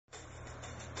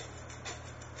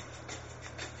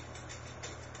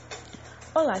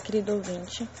Olá, querido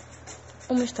ouvinte.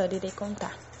 Uma história irei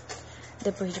contar.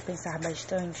 Depois de pensar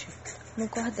bastante, no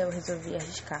cordel resolvi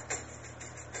arriscar.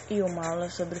 E uma aula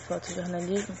sobre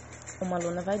fotojornalismo uma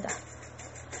aluna vai dar.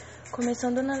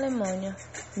 Começando na Alemanha,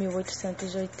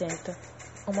 1880,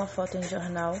 uma foto em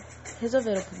jornal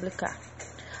resolveram publicar.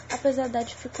 Apesar da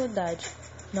dificuldade,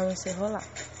 não encerrou lá.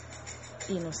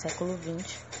 E no século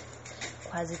XX,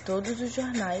 quase todos os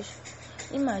jornais,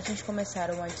 imagens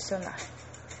começaram a adicionar.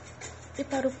 E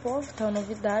para o povo, tal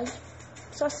novidade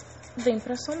só vem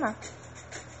para somar,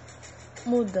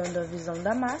 mudando a visão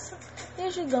da massa e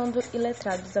ajudando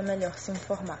iletrados a melhor se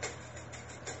informar.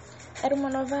 Era uma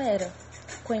nova era,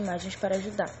 com imagens para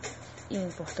ajudar, e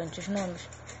importantes nomes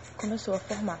começou a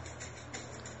formar.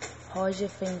 Roger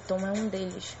Fenton é um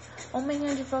deles. Homem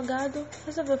advogado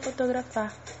resolveu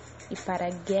fotografar e para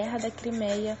a Guerra da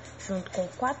Crimeia, junto com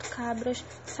 4 cabras,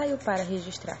 saiu para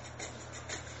registrar.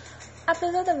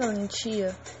 Apesar da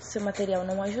valentia, seu material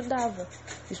não ajudava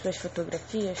e suas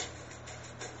fotografias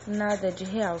nada de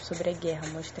real sobre a guerra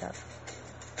mostrava.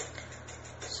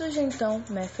 Surge então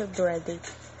Matthew Brady,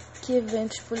 que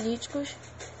eventos políticos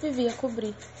vivia a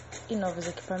cobrir e novos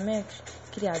equipamentos,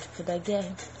 criados por da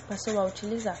guerra, passou a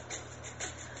utilizar.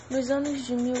 Nos anos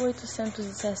de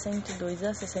 1862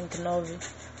 a 69,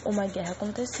 uma guerra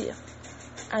acontecia.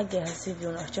 A Guerra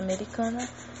Civil Norte-Americana,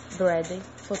 Brady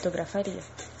fotografaria.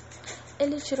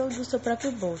 Ele tirou do seu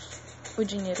próprio bolso o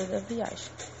dinheiro da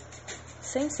viagem.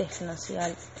 Sem ser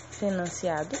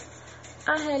financiado,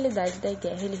 a realidade da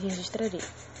guerra ele registraria.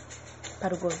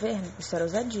 Para o governo, isso era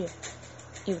ousadia,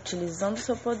 e utilizando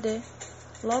seu poder,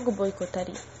 logo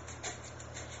boicotaria.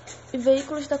 E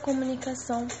veículos da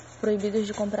comunicação, proibidos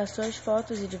de comprar suas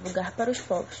fotos e divulgar para os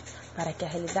povos, para que a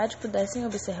realidade pudessem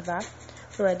observar,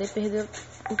 Brady perdeu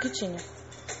o que tinha.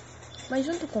 Mas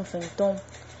junto com Fenton,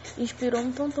 inspirou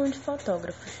um montão de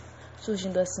fotógrafos,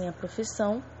 surgindo assim a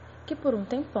profissão que por um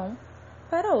tempão,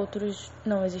 para outros,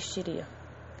 não existiria.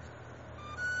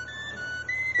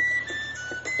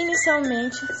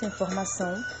 Inicialmente, sem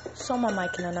formação, só uma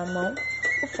máquina na mão,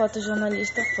 o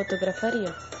fotojornalista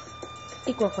fotografaria.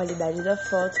 E com a qualidade da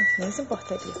foto, nem se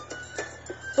importaria.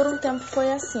 Por um tempo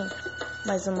foi assim,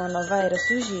 mas uma nova era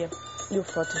surgia e o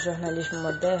fotojornalismo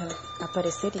moderno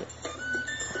apareceria.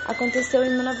 Aconteceu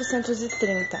em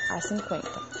 1930 a 50.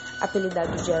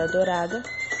 Apelidado de Era Dourada,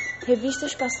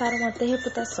 revistas passaram a ter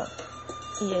reputação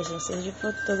e agências de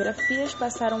fotografias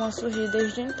passaram a surgir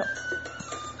desde então.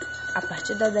 A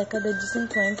partir da década de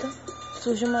 50,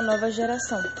 surge uma nova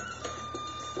geração.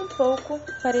 Um pouco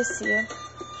parecia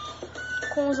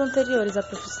com os anteriores à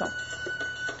profissão.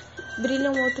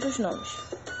 Brilham outros nomes,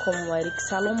 como Eric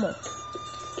Salomon,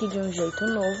 que de um jeito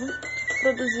novo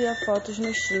produzia fotos no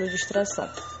estilo de extração.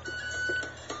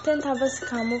 Tentava se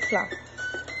camuflar,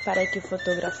 para que o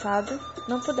fotografado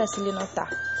não pudesse lhe notar.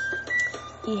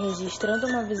 E registrando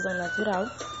uma visão natural,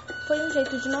 foi um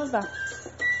jeito de inovar.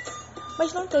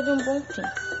 Mas não teve um bom fim.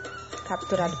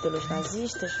 Capturado pelos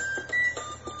nazistas,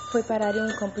 foi parar em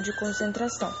um campo de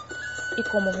concentração. E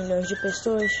como milhões de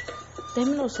pessoas,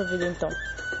 terminou sua vida então.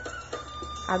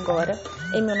 Agora,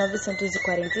 em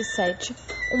 1947,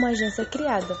 uma agência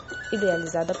criada,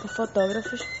 idealizada por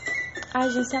fotógrafos, a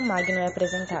agência Magno é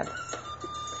apresentada.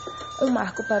 Um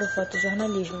marco para o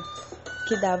fotojornalismo,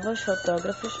 que dava aos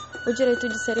fotógrafos o direito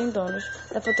de serem donos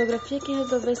da fotografia que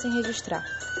resolvessem registrar,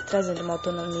 trazendo uma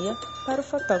autonomia para o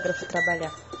fotógrafo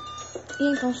trabalhar.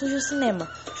 E então surge o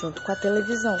cinema, junto com a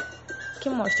televisão, que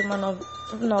mostra uma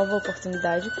nova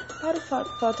oportunidade para o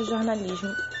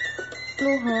fotojornalismo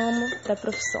no ramo da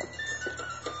profissão.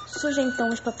 Surgem então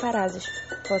os paparazzis,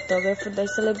 fotógrafos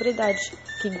das celebridades,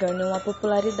 que ganham a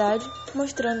popularidade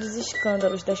mostrando os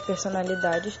escândalos das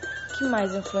personalidades que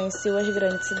mais influenciam as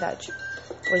grandes cidades.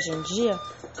 Hoje em dia,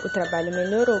 o trabalho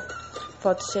melhorou,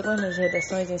 fotos chegam nas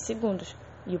redações em segundos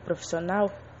e o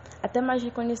profissional até mais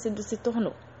reconhecido se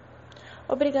tornou.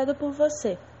 Obrigada por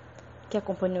você que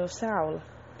acompanhou essa aula.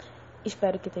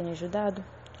 Espero que tenha ajudado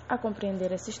a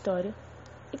compreender essa história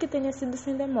e que tenha sido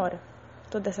sem demora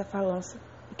toda essa falança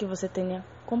e que você tenha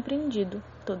compreendido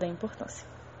toda a importância.